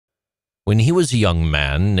When he was a young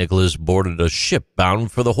man, Nicholas boarded a ship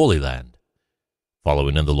bound for the Holy Land.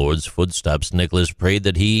 Following in the Lord's footsteps, Nicholas prayed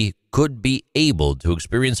that he could be able to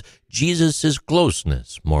experience Jesus'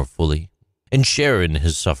 closeness more fully and share in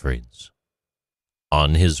his sufferings.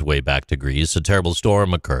 On his way back to Greece, a terrible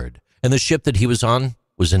storm occurred, and the ship that he was on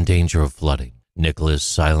was in danger of flooding. Nicholas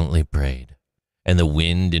silently prayed, and the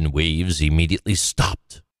wind and waves immediately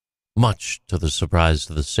stopped, much to the surprise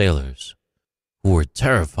of the sailors, who were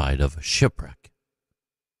terrified of a shipwreck.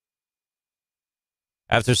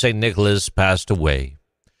 After St. Nicholas passed away,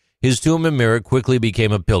 his tomb and mirror quickly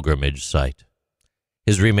became a pilgrimage site.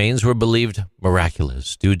 His remains were believed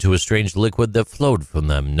miraculous due to a strange liquid that flowed from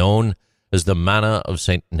them, known as the manna of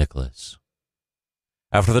St. Nicholas.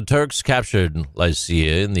 After the Turks captured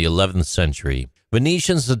Lycia in the 11th century,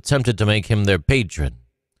 Venetians attempted to make him their patron.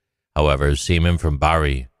 However, seamen from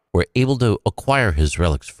Bari were able to acquire his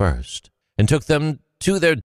relics first and took them to their